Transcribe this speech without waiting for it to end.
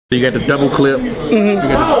You got the double clip. You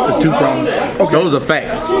got the two prongs. Okay. Those are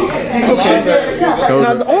fast. Okay.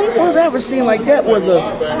 Now the only ones I ever seen like that were the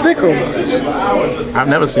thicker ones. I've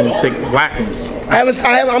never seen thick black ones. I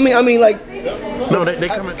mean like. No, they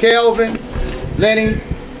come in. Kelvin, Lenny,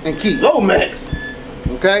 and Keith. Lomax.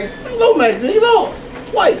 Okay. Lomax, he lost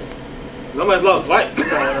twice. Lomax lost twice.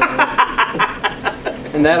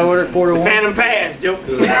 In that order, 4-1. Phantom pass, Joe.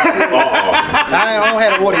 I don't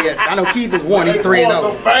have an order yet. I know Keith is 1. He's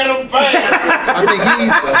 3-0. Phantom pass. I think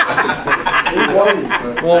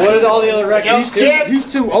Well, what are all the other records? he's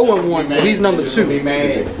 2-0-1, so he's number 2.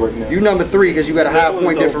 You number 3 because you got a higher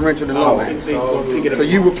point differential than Lomax. So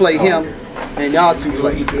you would play him, and y'all two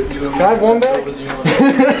play. Can I have one back?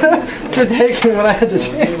 Good taking when I had the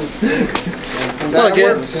chance. That's all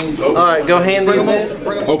good. All right, go hand these in.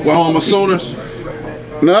 Oklahoma Sooners?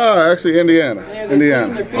 No, actually Indiana.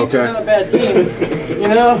 Indiana. Okay. Not a bad team, you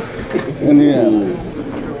know. Indiana.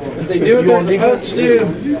 If they do what they're supposed to do,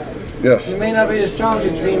 Yes. it may not be the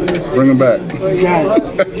strongest team in the 16. Bring them back.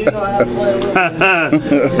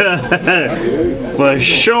 For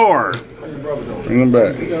sure. Bring them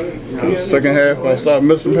back. The second half, I start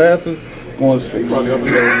missing passes. On the sticks. Let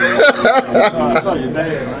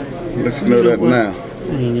you know that now.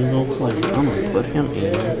 He ain't gonna play. I'm gonna put him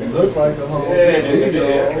in. Put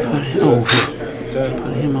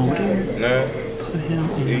him over there. Put him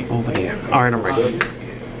in over there. All right, I'm ready.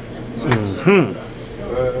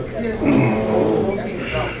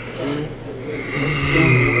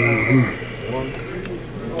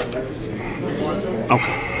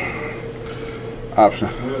 Okay. Option.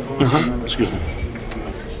 Excuse me. I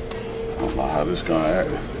don't know how this is gonna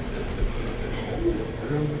act.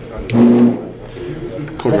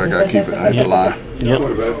 Quarterback gotta keep it. I hate to lie. Yep.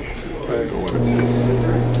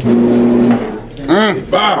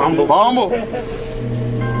 Fumble.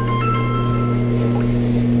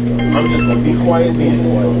 I'm just gonna be quiet then.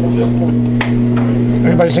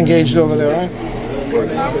 Everybody's engaged over there, right?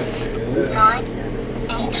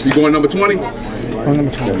 You going number 20?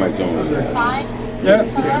 Number 20. Yeah.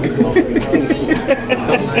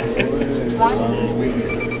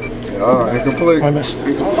 Incomplete. I missed.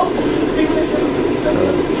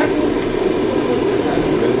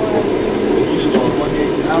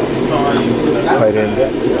 Tight end.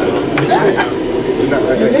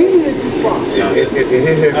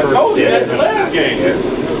 I told you that's the last game.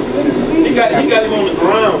 He got him on the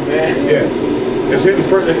ground, man. Yeah. It's hitting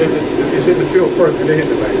first. It's hitting the field first, and then hit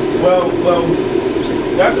the back. Well,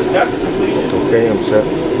 that's a completion. Okay, I'm set.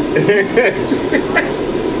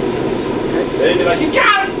 They be like, you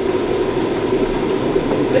got him.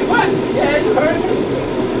 They what? Yeah, you heard me.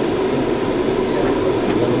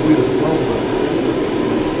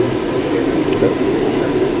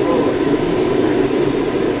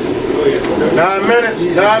 9 minutes.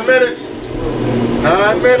 9 minutes.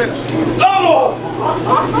 9 minutes. Oh!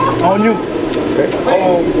 On you.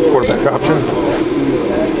 Quarterback option.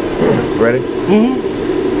 Ready?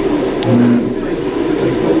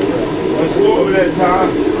 Let's go over that time.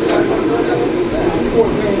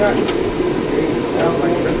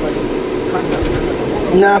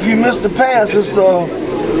 Now, if you miss the pass, it's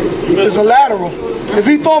a lateral. If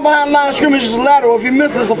he throw behind the line of scrimmage, it's a lateral. If you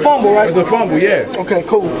miss it, it's a fumble, right? It's a fumble, yeah. Okay,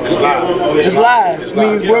 cool. It's live.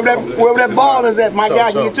 I mean, wherever that ball is at, my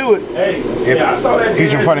guy can get to it. Yeah, I saw that.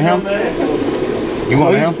 He's in front of him. You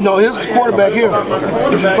want him? No, here's the quarterback here.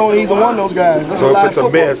 If you're throwing either one of those guys, that's a So if live it's a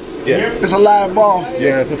football. miss, yeah. It's a live ball.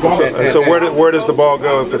 Yeah, it's a fumble. So where does the ball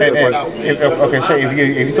go if it's okay, say if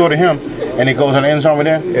you throw to him and it goes in the end zone over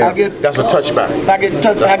there, that's a touchback. I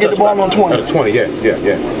get the ball on 20. 20, yeah.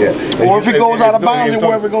 Or if it goes out of bounds, and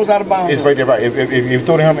wherever it goes out of bounds. It's right there, right. If you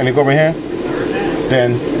throw to him and it go over here,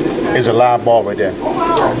 then it's a live ball right there.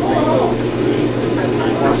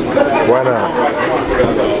 Why not?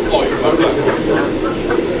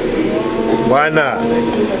 Why not?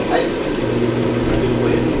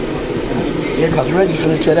 Yeah, because Reggie's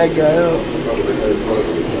finna tear that guy up.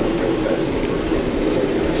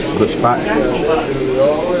 Good spot.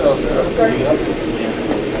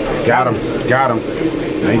 Got him.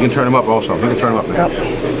 Now you can turn him up also. You can turn him up now.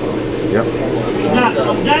 Yep.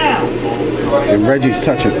 And Reggie's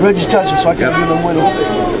touching, so I can't do them with him.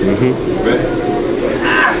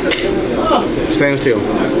 Stand still.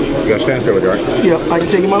 You got to stand still, right? Yep, I can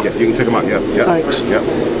take him out? Yeah, you can take him out, yeah. Thanks. Yep.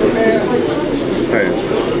 Hey.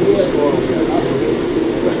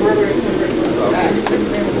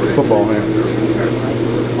 Football, man.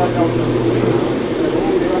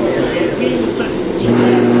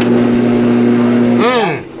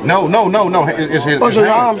 No. It's his. Oh, so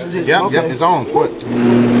your arms is it? Yep, Okay. his own foot.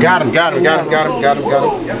 Got him.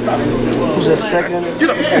 was at second. Get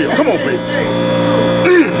up the field. Come on, baby.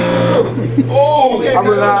 I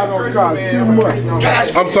relied on Charlie too much.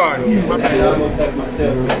 I'm sorry.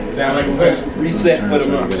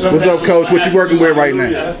 What's up, Coach? What you working with right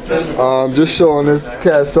now? Just showing this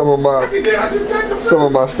cat some of my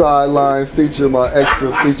sideline feature, my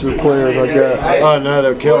extra feature players I got. Oh no,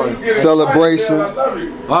 they're killing. Celebration.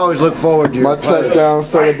 I always look forward to my touchdown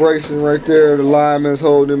celebration right there. The lineman's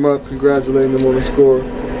holding him up, congratulating him on the score.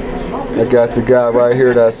 I got the guy right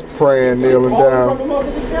here that's praying, kneeling down.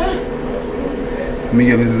 Let me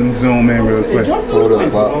get this zoom in real quick. Hold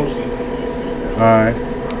up, Bob. Alright.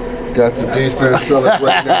 Got the defense celebrating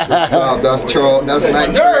at the stop. That's Charles. That's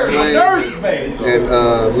Night Train Lane and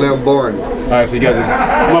Lim Barney. Alright, so you got this.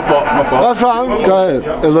 My fault. That's fine. Go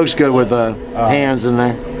ahead. It looks good with hands in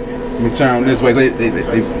there. Let me turn them this way. They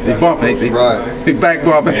bump. They back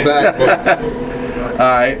bumping. Back bump.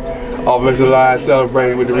 Alright. Offensive line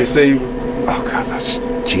celebrating with the receiver. Oh God, that's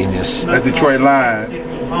genius. That's Detroit line.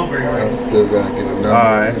 I still gotta get a number.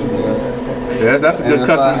 Alright. Yeah, that's a good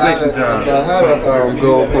customization job. If I had a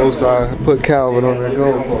goalpost, I put Calvin on that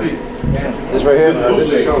goalpost. This right here?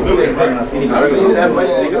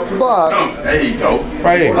 This box. There you go.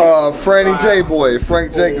 Right here. Franny J Boy.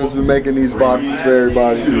 Frank Jacobs been making these boxes for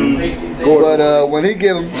everybody. But when he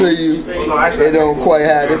give them to you, they don't quite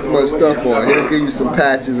have this much stuff on it. He'll give you some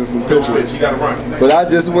patches and some pictures. But I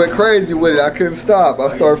just went crazy with it. I couldn't stop. I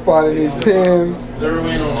started finding these pins.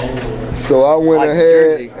 So I went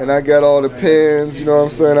ahead and I got all the pins, you know what I'm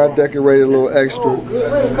saying? I decorated a little extra.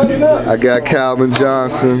 I got Calvin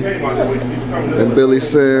Johnson and Billy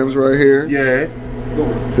Sims right here. Yeah.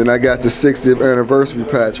 Then I got the 60th anniversary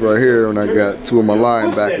patch right here, and I got two of my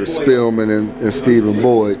linebackers, Spillman and Stephen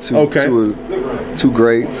Boyd, two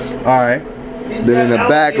greats. All right. Then in the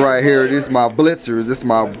back right here, this is my blitzers. This is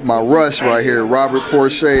my rush right here, Robert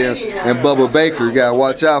Porcher and Bubba Baker. You gotta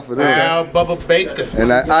watch out for them. Bubba Baker.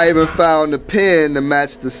 And I even found the pin to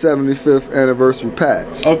match the 75th anniversary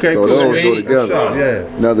patch. Okay, so cool. those go together. Yeah.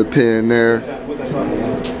 Another pin there. You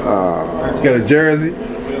got a jersey?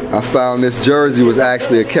 I found this jersey was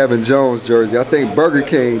actually a Kevin Jones jersey. I think Burger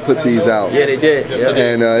King put these out. Yeah, they did. Yeah.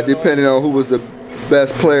 And depending on who was the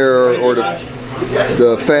best player or the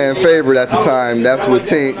fan favorite at the time, that's what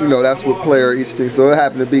team, that's what player each team. So it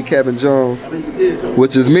happened to be Kevin Jones,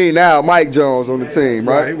 which is me now, Mike Jones on the team,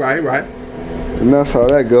 right? Right. And that's how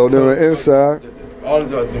that go. Then the inside. All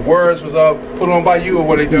the words was put on by you, or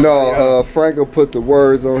what they do? No, Franco put the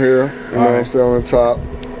words on here. You know what I'm saying, on top.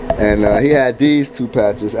 And he had these two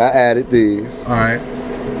patches. I added these. All right.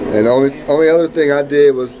 And the only other thing I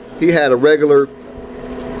did was he had a regular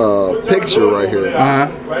picture right here.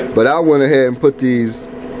 But I went ahead and put these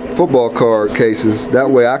football card cases. That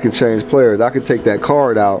way I can change players. I can take that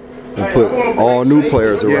card out and put all new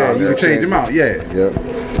players around there. You can change them out, yeah.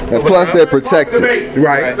 And plus they're protected.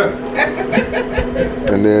 Right.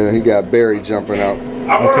 And then he got Barry jumping out.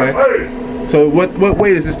 Okay. So what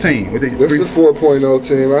weight is this team? This is a 4.0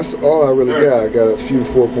 team. That's all I really got. I got a few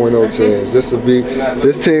 4.0 teams. This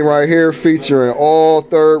team right here featuring all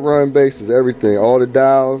third run bases, everything. All the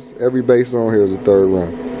dials, every base on here is a third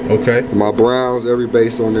run. Okay. And my Browns, every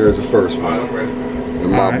base on there is a first run.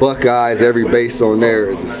 And my Buckeyes, every base on there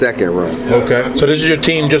is a second run. Okay. So this is your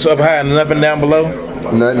team just up high and nothing down below?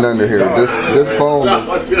 Nothing under here. This foam is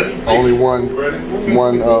only one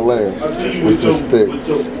layer. It's just thick.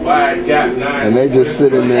 And they just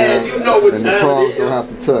sit in there and the prongs don't have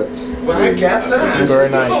to touch. Very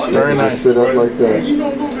nice. Very nice. Just sit up like that.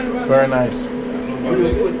 Very nice.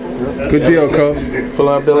 Good deal, Coach. Pull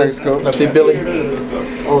out Billy. Thanks, Coach. I see Billy.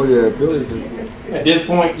 Oh yeah, Billy. At this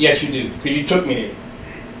point, yes, you do, because you took me there.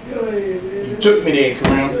 You took me there,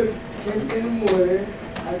 Kareem.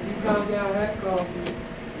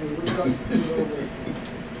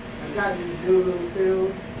 I got these little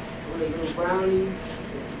pills, little brownies.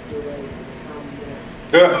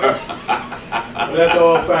 Well, that's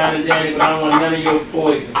all fine and dandy, but I don't want none of your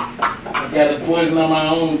poison. I got the poison on my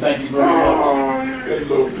own, thank you very much. That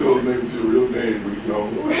little pills make me feel real dangerous, you know.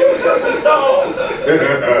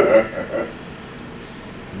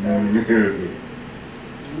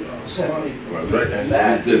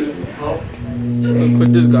 Put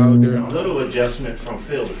this guy out there. A little adjustment from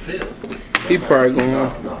field to field. He probably going,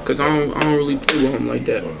 cause I don't really play with him like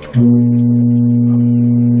that.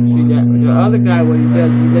 See that the other guy, what he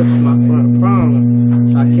does, he lifts my front prong,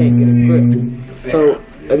 so I can't get a grip. So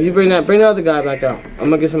if you bring the other guy back out, I'm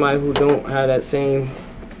gonna get somebody who don't have that same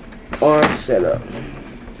arm setup.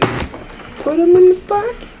 Put him in the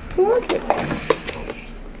pocket.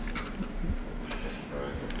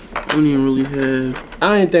 I don't even really have. I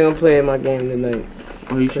don't even think I'm playing my game tonight.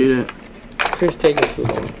 Oh, you see that? pitch taking too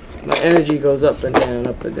long. My energy goes up and down,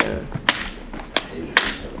 up and down.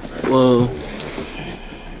 Well,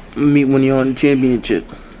 meet when you're on the championship.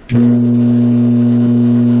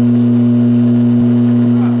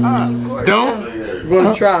 Don't. Go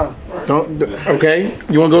to trial. Don't. Okay.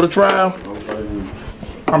 You want to go to trial?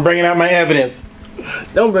 I'm bringing out my evidence.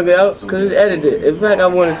 Don't bring it out, because it's edited. In fact, I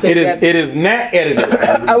want to take that. It is not edited.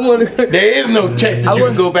 I want to. There is no text that you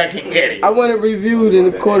can go back and edit. I want it reviewed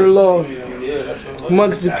in the court of law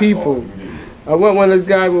amongst the people. I want one of those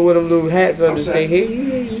guys with one of them little hats on to say,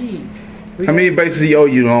 hey. How many bases do you owe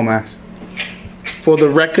you, Lomas? For the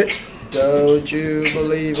record. Don't you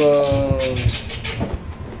believe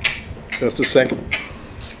Just a second.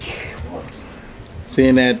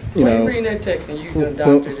 Seeing that, you know. reading that text and you done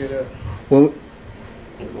doctored it up. Well,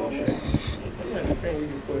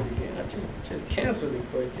 Just cancel the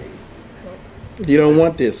court date. you don't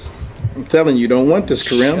want this. I'm telling you, you don't want this,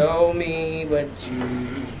 Kareem. Show me what you.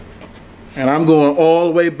 And I'm going all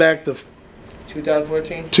the way back to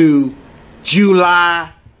 2014? To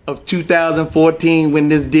July of 2014 when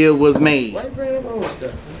this deal was made. Why you bring up old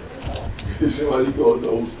stuff? You see why you go to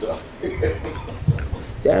old stuff.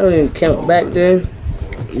 That didn't count back then.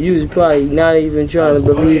 You was probably not even trying to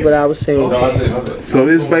believe what I was saying. So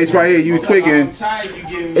this base right here, you tweaking.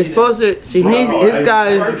 It's supposed to see his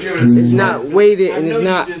guy is not weighted and it's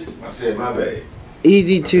not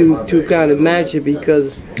easy to kind of match it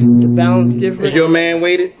because the balance difference. Is your man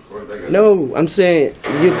weighted? No, I'm saying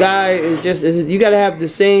your guy is just you gotta have the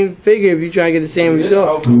same figure if you try to get the same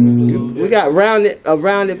result. We got a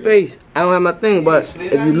rounded base. I don't have my thing, but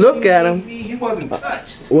if you look at him, He wasn't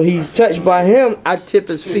touched. when he's touched by him, I tip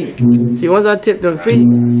his feet. See, once I tip them feet,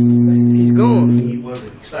 he's gone.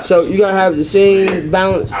 So you gotta have the same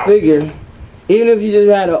balanced figure. Even if you just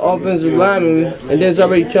had an offensive lineman, and then it's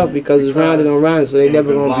already tough because it's rounded on rounded, so they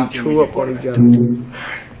never gonna be true up on each other.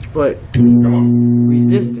 But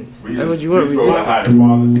resistance, that's what you want,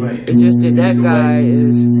 resistance. It's just that guy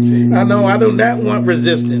is. I know, I do not want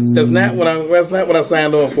resistance. That's not what I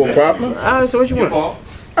signed on for, partner. Alright, so what you want?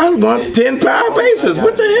 I want 10 power bases.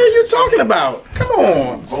 What the hell are you talking about? Come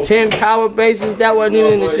on. 10 power bases, that wasn't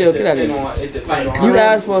even in the deal. Get out of here. You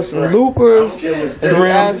asked for some loopers, and you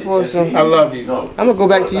asked for some. I love you. I'm gonna go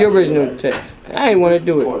back to your original text. I ain't want to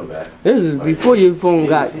do it. This is before your phone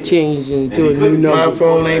got changed into a new number. My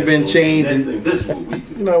phone ain't been changed. And,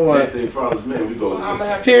 you know what?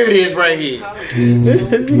 Here it is right here. This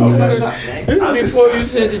is before you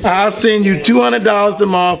said it. I'll send you $200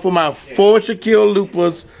 tomorrow for my 4 Shaquille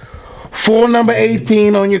loopers, 4 number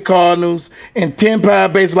 18 on your Cardinals, and 10 power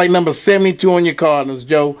bases like number 72 on your Cardinals,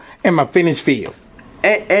 Joe, and my finished field.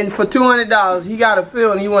 And for $200, he got a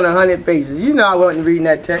field and he won 100 bases. You know I wasn't reading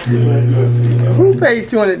that text. Who paid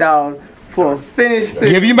 $200 for a finished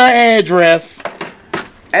field? Give you my address.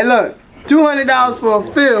 Hey, look, $200 for a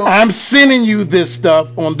field. I'm sending you this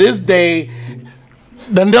stuff on this day.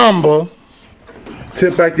 The number.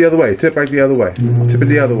 Tip back the other way. Tip back the other way. Tip it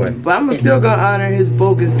the other way. But I'm still gonna honor his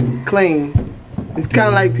bogus claim. It's kind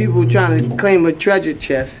of like people trying to claim a treasure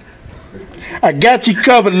chest. I got you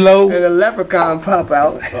covered, Lo. And a leprechaun pop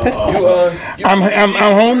out. I'm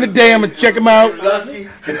home today. I'm gonna check him out.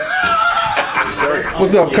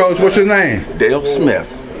 What's up, Coach? What's your name? Dale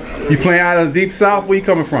Smith. You playing out of the Deep South? Where you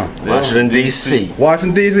coming from? Washington, D.C.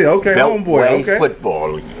 Washington, D.C. Okay, homeboy. Okay.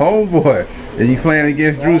 Football. Homeboy. And you playing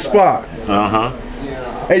against Drew Sparks? Uh-huh.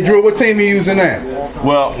 Hey, Drew, what team you using now?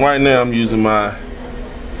 Well, right now I'm using my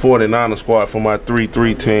 49er squad for my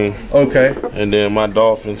 3-3 team. Okay. And then my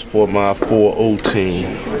Dolphins for my 4-0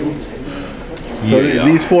 team. So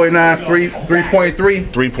these 49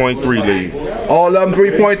 3.3? 3.3 league. All of them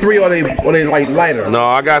 3.3 or they like lighter? No,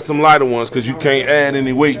 I got some lighter ones because you can't add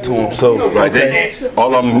any weight to them. So Right,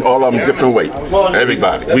 all of them different weight.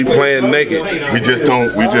 Everybody. we playing naked. We just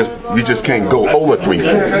can't go over 3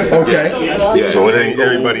 foot. Okay. So it ain't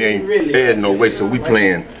everybody ain't adding no weight. So we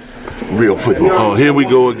playing real football. Oh, here we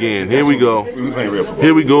go again. Here we go. We playing real football.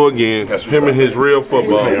 Here we go again. Him and his real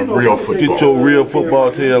football. Real football. Get your real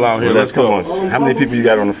football tail out here. Let's go. How many people you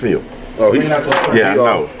got on the field? Oh, Yeah,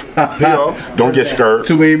 I know. Don't get scared.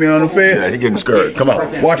 Too many men on the field? Yeah, he getting scared. Come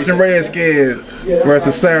on. Washington Redskins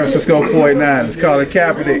versus San Francisco 49ers. Colin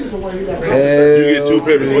Kaepernick. You get 2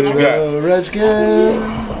 pivots. What you got? Redskins.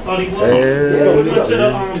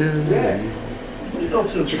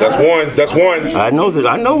 That's one. I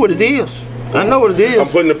know what it is. I know what it is. I'm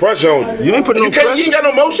putting the pressure on you. You ain't putting no pressure. You ain't got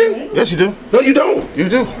no motion? Yes, you do. No, you don't. You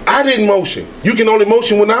do. I didn't motion. You can only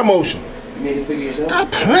motion when I motion.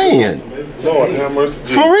 Stop playing. Lord have mercy.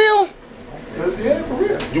 For real?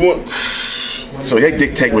 You want? So they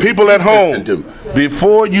dictate what people the at defense home can do.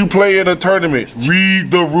 Before you play in a tournament,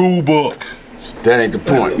 read the rule book. That ain't the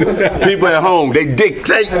point. People at home, they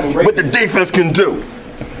dictate what the defense can do.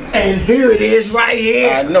 And here it is right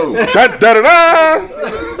here. I know. I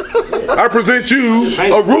present you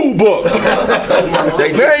a rule book. Now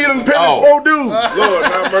you done pinned 4 dudes. Lord,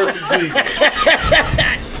 have mercy, Jesus.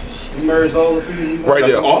 Right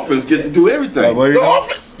there. The offense get to do everything. The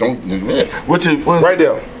offense. Right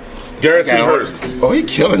there. Garrison Hurst. Oh, he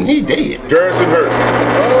killing. He dead. Garrison Hurst.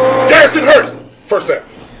 Garrison Hurst. First down.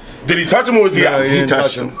 Did he touch him or was he out? He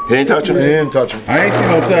touched him. He ain't touch him. He didn't touch him. I ain't seen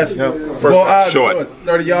no touch. First short.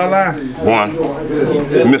 30-yard line.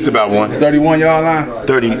 1. Missed about 1. 31-yard line.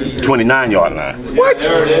 29-yard line. What?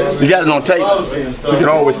 You got it on tape. You can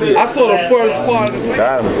always see it. I saw the first part of it.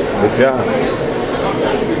 Got him. Good job.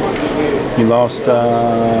 He lost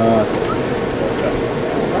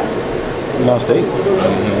 8.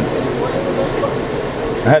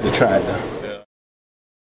 I had to try it though.